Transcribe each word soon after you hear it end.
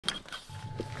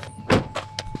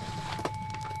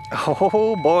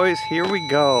Oh boys, here we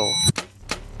go.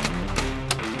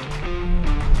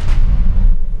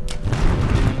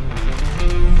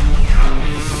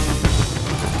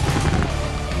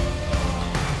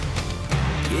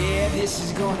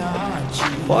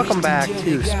 Welcome back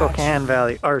to Spokane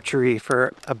Valley Archery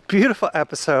for a beautiful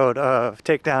episode of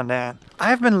Takedown Dan.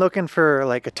 I've been looking for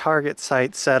like a target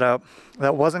sight setup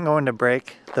that wasn't going to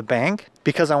break the bank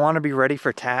because I want to be ready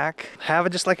for tack. Have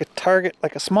just like a target,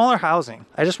 like a smaller housing.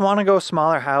 I just want to go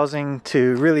smaller housing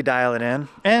to really dial it in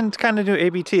and kind of do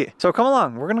ABT. So come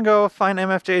along, we're gonna go find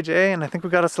MFJJ and I think we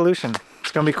got a solution.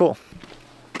 It's gonna be cool.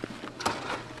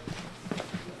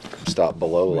 Stop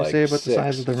below like 6. What do you say about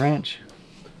the size of the wrench?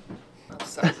 The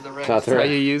size of the wrench. That's That's how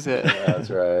you use it. Yeah, that's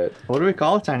right. What do we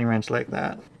call a tiny wrench like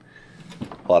that?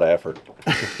 A lot of effort.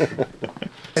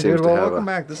 Hey dude, well welcome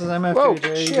back. This is MFJJ. Whoa,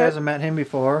 you guys have met him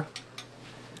before.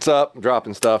 What's up? I'm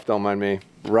dropping stuff, don't mind me.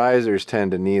 Risers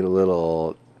tend to need a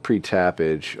little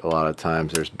pre-tappage. A lot of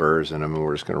times there's burrs in them, and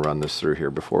we're just going to run this through here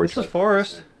before we... This is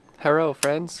Forrest. Hello,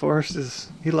 friends. Forrest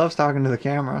is, he loves talking to the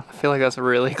camera. I feel like that's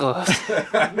really close.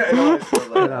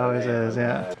 It always is,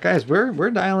 yeah. Guys,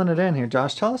 we're dialing it in here.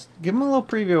 Josh, give him a little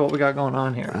preview of what we got going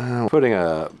on here. Putting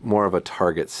a more of a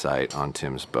target sight on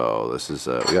Tim's bow. This is,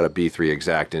 we got a B3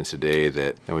 exact in today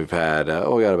that, and we've had,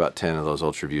 we got about 10 of those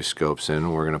UltraView scopes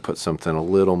in. We're going to put something a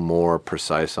little more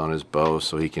precise on his bow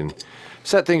so he can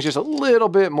set things just a little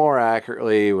bit more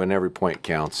accurately when every point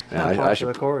counts. I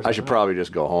should probably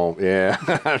just go home. Yeah.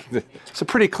 It's a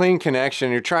pretty clean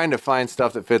connection. You're trying to find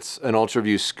stuff that fits an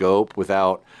UltraView scope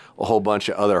without a whole bunch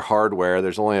of other hardware.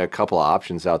 There's only a couple of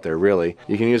options out there, really.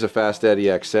 You can use a Fast Eddy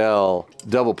XL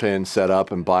double pin setup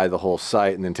and buy the whole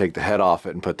sight and then take the head off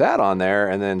it and put that on there,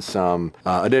 and then some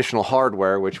additional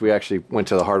hardware, which we actually went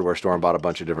to the hardware store and bought a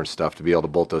bunch of different stuff to be able to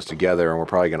bolt those together, and we're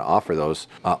probably going to offer those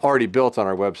already built on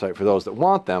our website for those that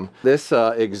want them. This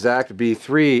exact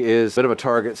B3 is a bit of a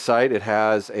target sight. It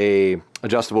has a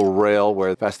adjustable rail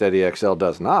where Fast Eddy XL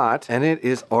does not, and it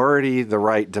is already the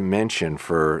right dimension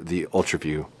for the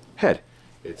UltraView head.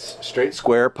 It's straight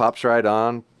square, pops right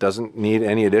on, doesn't need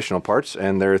any additional parts,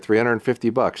 and they're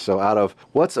 350 bucks. So out of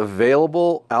what's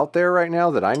available out there right now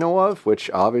that I know of,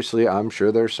 which obviously I'm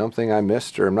sure there's something I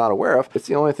missed or I'm not aware of, it's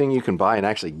the only thing you can buy and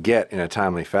actually get in a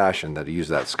timely fashion that use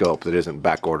that scope that isn't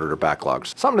back ordered or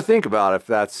backlogged. Something to think about if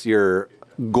that's your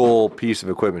goal piece of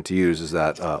equipment to use, is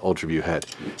that UltraView head.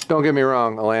 Don't get me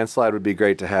wrong, a landslide would be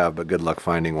great to have, but good luck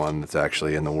finding one that's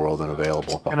actually in the world and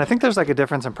available. And I think there's like a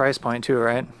difference in price point too,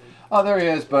 right? Oh, there he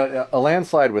is, but a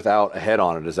landslide without a head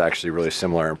on it is actually really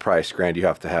similar in price. Granted, you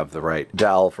have to have the right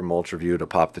dowel from UltraView to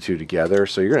pop the two together,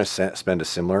 so you're going to spend a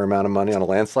similar amount of money on a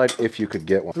landslide if you could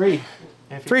get one.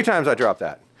 Three times I dropped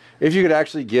that. If you could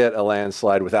actually get a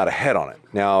landslide without a head on it.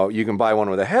 Now, you can buy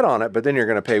one with a head on it, but then you're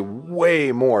going to pay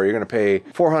way more. You're going to pay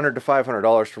 $400 to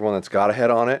 $500 for one that's got a head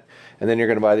on it, and then you're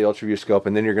going to buy the UltraView scope,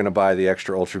 and then you're going to buy the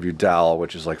extra UltraView dowel,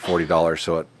 which is like $40,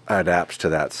 so it adapts to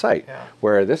that sight. Yeah.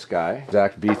 Where this guy,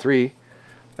 exact B3,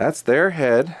 that's their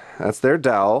head, that's their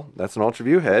dowel, that's an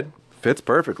UltraView head. Fits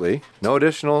perfectly, no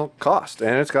additional cost,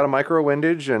 and it's got a micro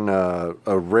windage and a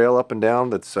rail up and down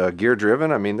that's gear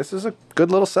driven. I mean, this is a good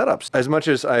little setup. As much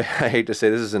as I hate to say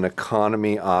this is an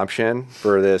economy option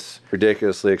for this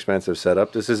ridiculously expensive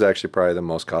setup, this is actually probably the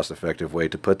most cost effective way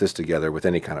to put this together with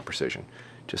any kind of precision,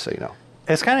 just so you know.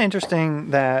 It's kind of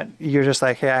interesting that you're just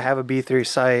like, hey, I have a B3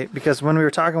 sight, because when we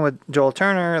were talking with Joel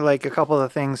Turner, like a couple of the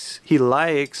things he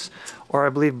likes, or I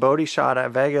believe Bodie shot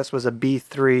at Vegas, was a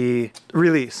B3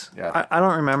 release. Yeah. I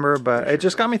don't remember, but it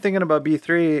just got me thinking about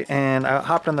B3, and I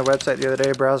hopped on the website the other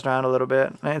day, browsed around a little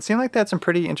bit, and it seemed like they had some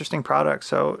pretty interesting products.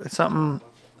 So it's something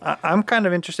I'm kind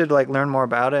of interested to like learn more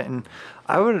about it, and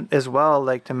I would as well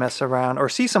like to mess around or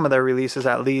see some of their releases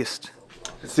at least.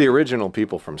 It's the original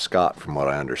people from Scott, from what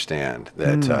I understand,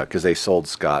 that because they sold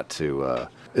Scott to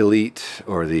Elite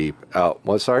or the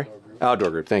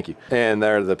Outdoor Group. Thank you. And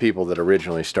they're the people that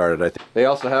originally started. I think they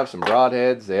also have some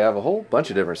broadheads. They have a whole bunch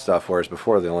of different stuff. Whereas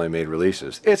before they only made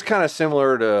releases. It's kind of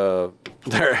similar to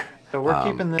their. So we're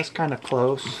keeping this kind of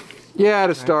close. Yeah,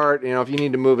 to start. You know, if you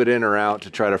need to move it in or out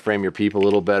to try to frame your peep a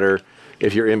little better.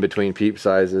 If you're in between peep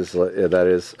sizes, that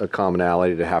is a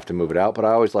commonality to have to move it out, but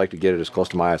I always like to get it as close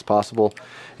to my eye as possible,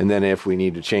 and then if we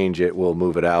need to change it, we'll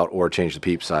move it out or change the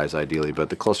peep size ideally, but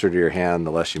the closer to your hand,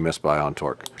 the less you miss by on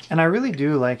torque. And I really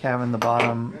do like having the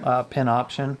bottom pin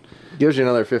option. Gives you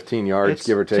another 15 yards,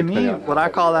 give or take. To me, what I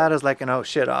call that is like an oh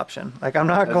shit option. Like I'm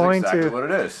not going to. That's exactly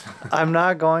what it is. I'm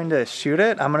not going to shoot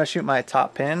it. I'm going to shoot my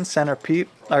top pin, center peep,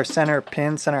 or center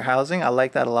pin, center housing. I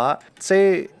like that a lot.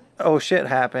 Say oh shit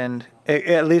happened, it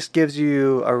at least gives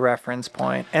you a reference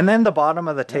point. And then the bottom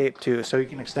of the tape too, so you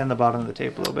can extend the bottom of the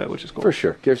tape a little bit, which is cool. For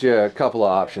sure. Gives you a couple of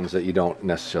options that you don't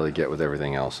necessarily get with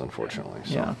everything else, unfortunately.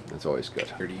 So yeah. It's always good.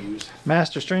 Here to use.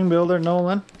 Master string builder,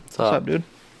 Nolan. What's up, dude?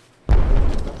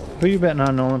 Who you betting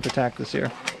on, Nolan, for tack this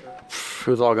year?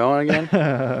 Who's all going again?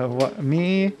 What?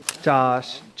 Me,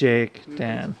 Josh, Jake,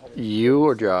 Dan. You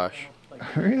or Josh?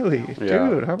 Really? Yeah.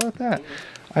 Dude, how about that?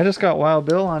 I just got Wild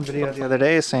Bill on video the other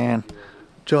day saying,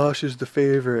 Josh is the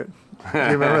favorite. Do you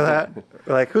remember that?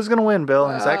 Like, who's going to win, Bill?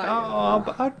 And he's like,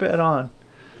 oh, I'd bet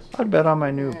on my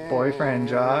new boyfriend,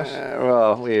 Josh.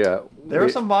 Well, There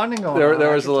was some bonding going on.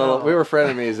 There was a little, we were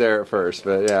frenemies there at first,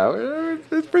 but yeah,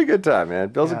 it's a pretty good time, man.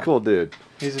 Bill's a cool dude.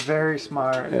 He's very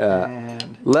smart. Yeah.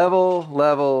 And level.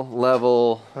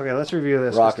 okay, let's review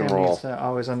this. Rock and Tim roll. needs to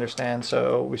always understand.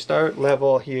 So we start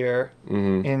level here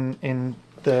in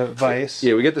the vise.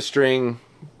 Yeah, we get the string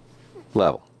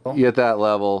level. You get that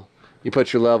level. You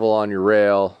put your level on your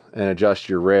rail and adjust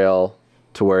your rail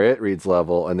to where it reads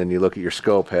level, and then you look at your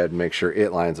scope head and make sure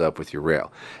it lines up with your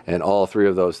rail. And all three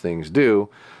of those things do.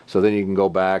 So then you can go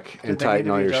back and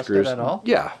tighten all your screws. At all?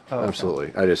 Yeah,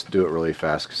 absolutely. I just do it really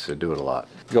fast because I do it a lot.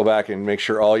 Go back and make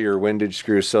sure all your windage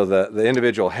screws, so the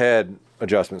individual head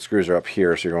adjustment screws are up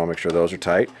here, so you're going to make sure those are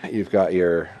tight. You've got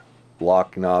your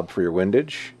lock knob for your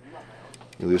windage.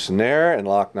 You loosen there, and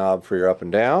lock knob for your up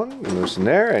and down. You loosen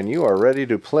there, and you are ready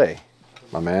to play,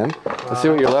 my man. Let's see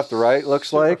what your left to right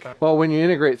looks like. Well, when you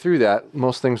integrate through that,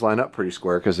 most things line up pretty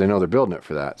square because they know they're building it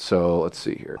for that. So let's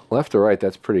see here. Left to right,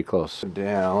 that's pretty close.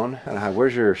 Down. And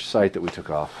where's your sight that we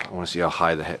took off? I want to see how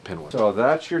high the head pin was. So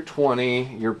that's your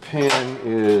 20. Your pin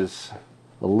is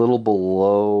a little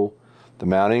below the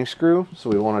mounting screw.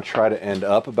 So we want to try to end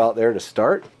up about there to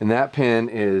start. And that pin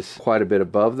is quite a bit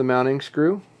above the mounting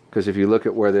screw. Because if you look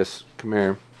at where this, come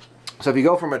here. So if you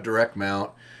go from a direct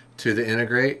mount to the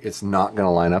integrate, it's not going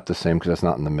to line up the same because it's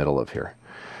not in the middle of here.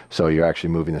 So you're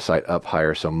actually moving the sight up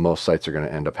higher, so most sights are going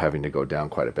to end up having to go down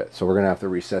quite a bit. So we're going to have to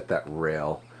reset that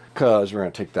rail, because we're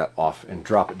going to take that off and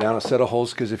drop it down a set of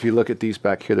holes, because if you look at these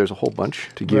back here, there's a whole bunch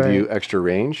to give you extra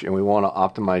range, and we want to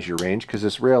optimize your range because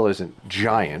this rail isn't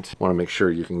giant. Want to make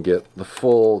sure you can get the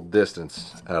full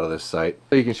distance out of this sight,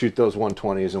 so you can shoot those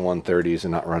 120s and 130s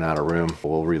and not run out of room.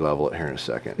 We'll re-level it here in a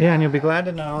second. Yeah, and you'll be glad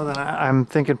to know that I'm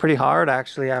thinking pretty hard,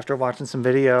 actually, after watching some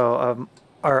video of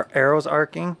our arrows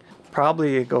arcing.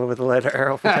 Probably go with the lighter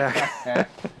arrow for tack.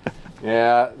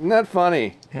 Yeah, isn't that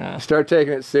funny? Yeah. Start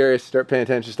taking it serious, start paying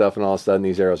attention to stuff, and all of a sudden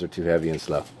these arrows are too heavy and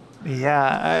slow.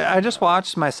 Yeah, I just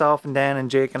watched myself and Dan and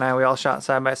Jake and we all shot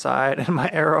side by side, and my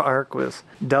arrow arc was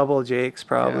double Jake's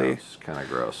probably. Yeah, it's kind of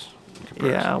gross.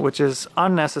 Yeah, which is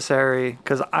unnecessary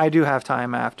because I do have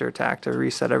time after tack to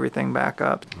reset everything back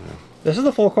up. Yeah. This is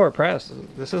the full court press.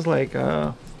 This is like,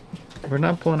 we're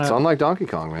not pulling out. It's unlike Donkey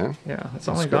Kong, man. Yeah, it's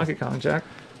unlike Donkey Kong, Jack.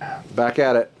 Back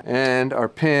at it, and our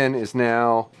pin is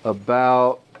now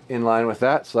about in line with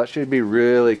that, so that should be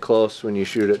really close when you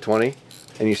shoot at 20,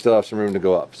 and you still have some room to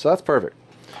go up, so that's perfect.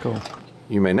 Cool.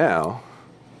 You may now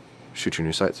shoot your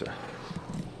new sight, sir.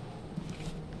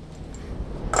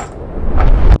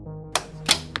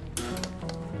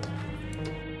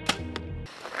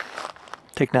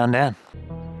 Take down Dan.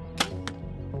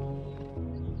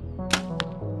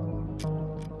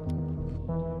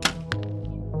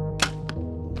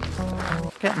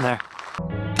 Getting there.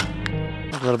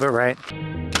 A little bit right.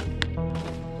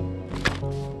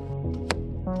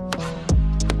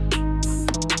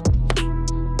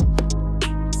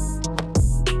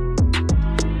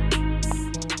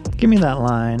 Give me that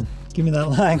line. Give me that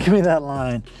line. Give me that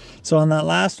line. So on that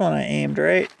last one, I aimed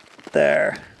right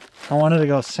there. I wanted to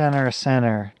go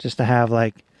center, just to have,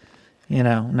 like, you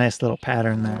know, nice little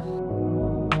pattern there.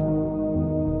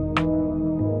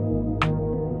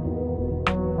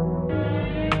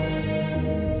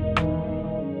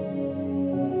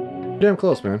 Damn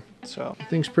close, man. So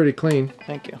Thing's pretty clean.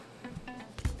 thank you.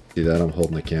 See that? I'm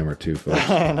holding the camera too, folks.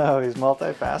 I know, he's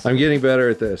multifaceted. I'm getting better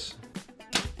at this.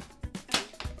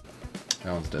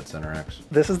 That one's dead center X.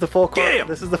 This is the full court.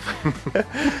 This is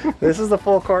the this is the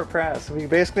full court press. We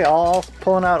basically all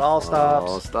pulling out all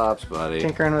stops. All stops, buddy.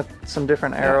 Tinkering with some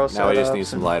different arrows. Now we just need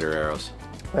some lighter arrows.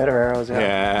 Lighter arrows,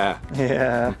 yeah.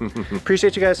 Yeah. Yeah.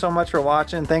 Appreciate you guys so much for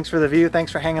watching. Thanks for the view.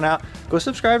 Thanks for hanging out. Go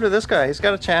subscribe to this guy. He's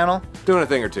got a channel. Doing a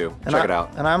thing or two. Check it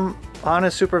out. And I'm on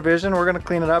his supervision. We're going to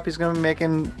clean it up. He's going to be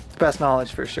making the best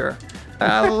knowledge for sure.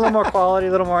 A little more quality,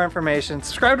 a little more information.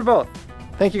 Subscribe to both.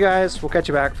 Thank you guys. We'll catch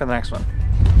you back for the next one.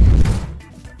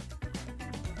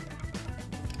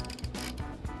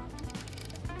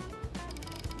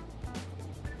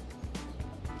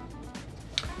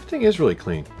 The thing is really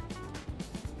clean.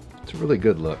 It's a really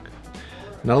good look.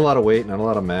 Not a lot of weight, not a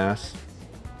lot of mass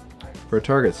for a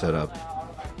target setup.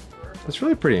 That's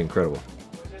really pretty incredible.